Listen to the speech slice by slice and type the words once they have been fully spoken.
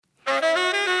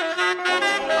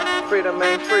Freedom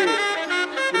ain't free,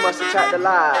 you must attack the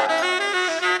lies.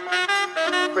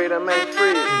 Freedom ain't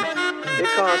free, it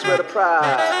comes with a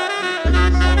price.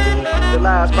 The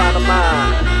lies by the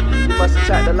mind, you must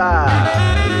attack the lies.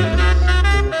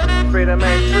 Freedom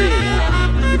ain't free,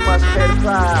 you must pay the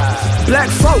price. Black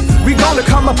folk, we gonna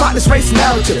come about this race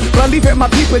narrative. Believe it, my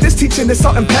people, this teaching is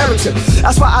so imperative.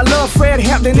 That's why I love Fred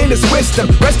Hampton and his wisdom.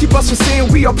 Rescue us from seeing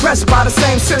we oppressed by the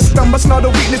same system. Must know the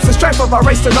weakness and strength of our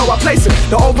race to know our place in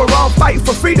the overall fight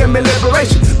for freedom and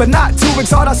liberation. But not to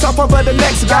exalt ourselves over the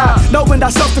next guy. Knowing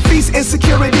that self-defeats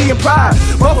insecurity and pride.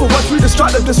 Roll for what's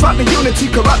destructive, disrupting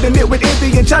unity, corrupting it with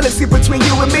envy and jealousy between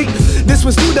you and me. This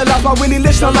was due to love by Winnie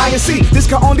Lynch, no lie and see. This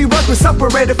can only work when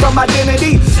separated from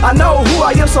identity. I know who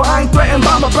I am, so I ain't threatened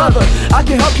by my brother. I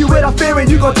can help you without fearing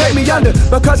you gon' take me under,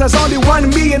 because there's only one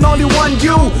me and only one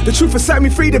you. The truth will set me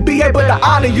free to be able to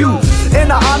honor you.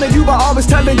 And I honor you by always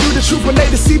telling you the truth when they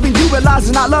deceiving you.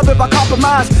 Realizing I love if I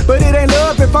compromise, but it ain't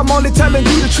love if I'm only telling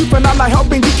you the truth and I'm not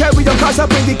helping you carry your cross,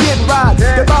 helping you get right.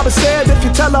 The Bible said if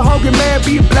you tell a hungry man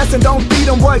be blessed and don't feed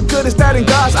him, what good is that in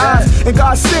God's eyes? And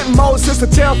God sent Moses to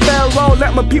tell Pharaoh,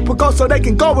 let my people go so they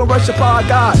can go and worship our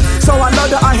God. So I know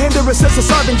that our hindrance is a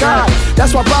serving God.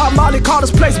 That's why Bob Marley called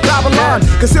this place Babylon,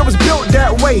 cause it was built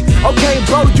that way. Okay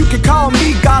bro, you can call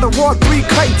me God of War 3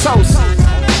 Kratos.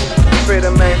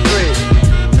 Freedom ain't free,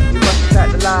 you must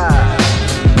attack the lies.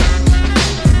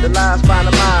 The lies by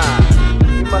the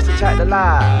mind, you must attack the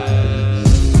lies.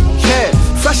 Yeah,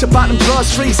 fresh about them drug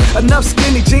streets. Enough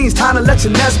skinny jeans, time to let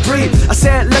your nest breathe. I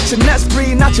said let your nest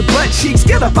breathe, not your butt cheeks.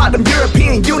 Get up out them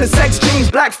European unisex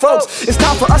jeans. Black folks, it's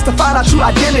time for us to find our true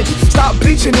identity. Stop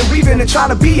bleaching and weaving and trying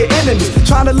to be your enemies.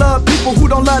 Trying to love people who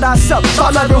don't love ourselves.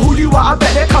 Start loving who you are, I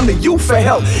bet they come to you for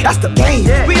help. That's the game.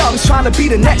 We always trying to be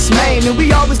the next man, and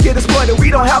we always get exploited.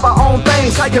 We don't have our own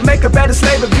things. How you make a better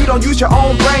slave if you don't use your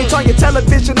own brain? Turn your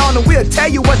television on and we'll tell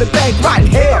you what to think. Right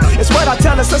in hell, it's what I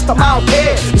tell the system I don't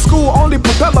care. The school only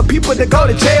prepare my people to go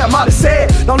to jail. Mama said,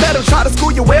 don't let them try to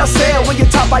school you well said. When you're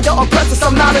taught by your oppressors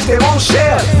some knowledge they won't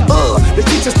share. The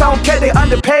teachers don't care, they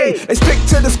underpaid. They stick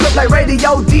to the script like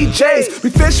radio DJs. We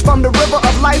fish from the river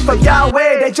of life of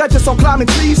Yahweh. They judge us on climbing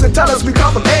trees and tell us we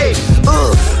come from age.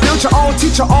 Build your own,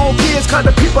 teach your own kids, cause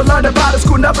the people learn about the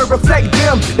school never reflect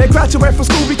them. They graduate from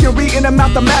school, we can read in the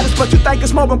mathematics, but you think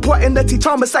it's more important to teach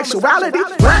homosexuality?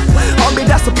 Homie,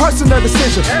 that's a personal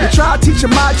decision. They try teaching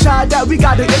my child that we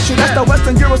got the issue. That's the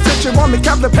Western Eurocentric Roman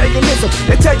Catholic paganism.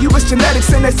 They tell you it's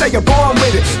genetics and they say you're born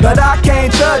with it, but I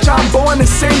can't judge, I'm born to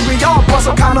sin. We all born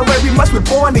some kind of way, we must be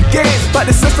born again. But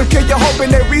the system kill your hope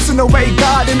and they reason away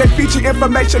God, and they feature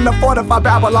information to fortify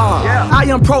Babylon. I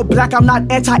am pro-black, I'm not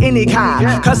anti any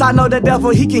kind, cause I know the devil,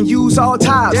 he can use all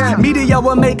types. Media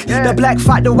will make the black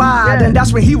fight the white, and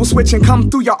that's when he will switch and come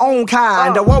through your own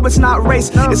kind. The war is not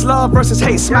race, it's love versus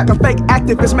hate. Smacking fake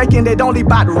activists making it only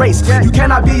about race. You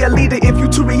cannot be a leader if you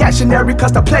too reactionary,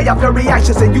 cause to play off your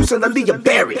reactions and usually you're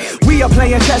buried. We are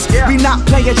playing chess, we not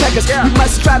playing checkers. We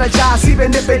must strategize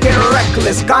even if it get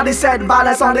reckless. God is said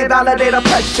violence only validate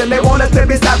oppression. They want us to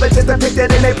be savages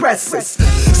depicted in their presses.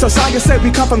 So science said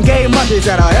we come from gay monkeys,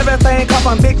 and everything come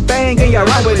from Big Bang and you're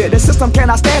right with it. The system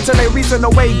cannot stand till they reason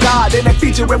away God, and they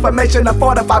feature information to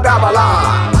fortify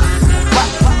Babylon.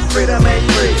 Freedom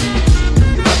ain't free,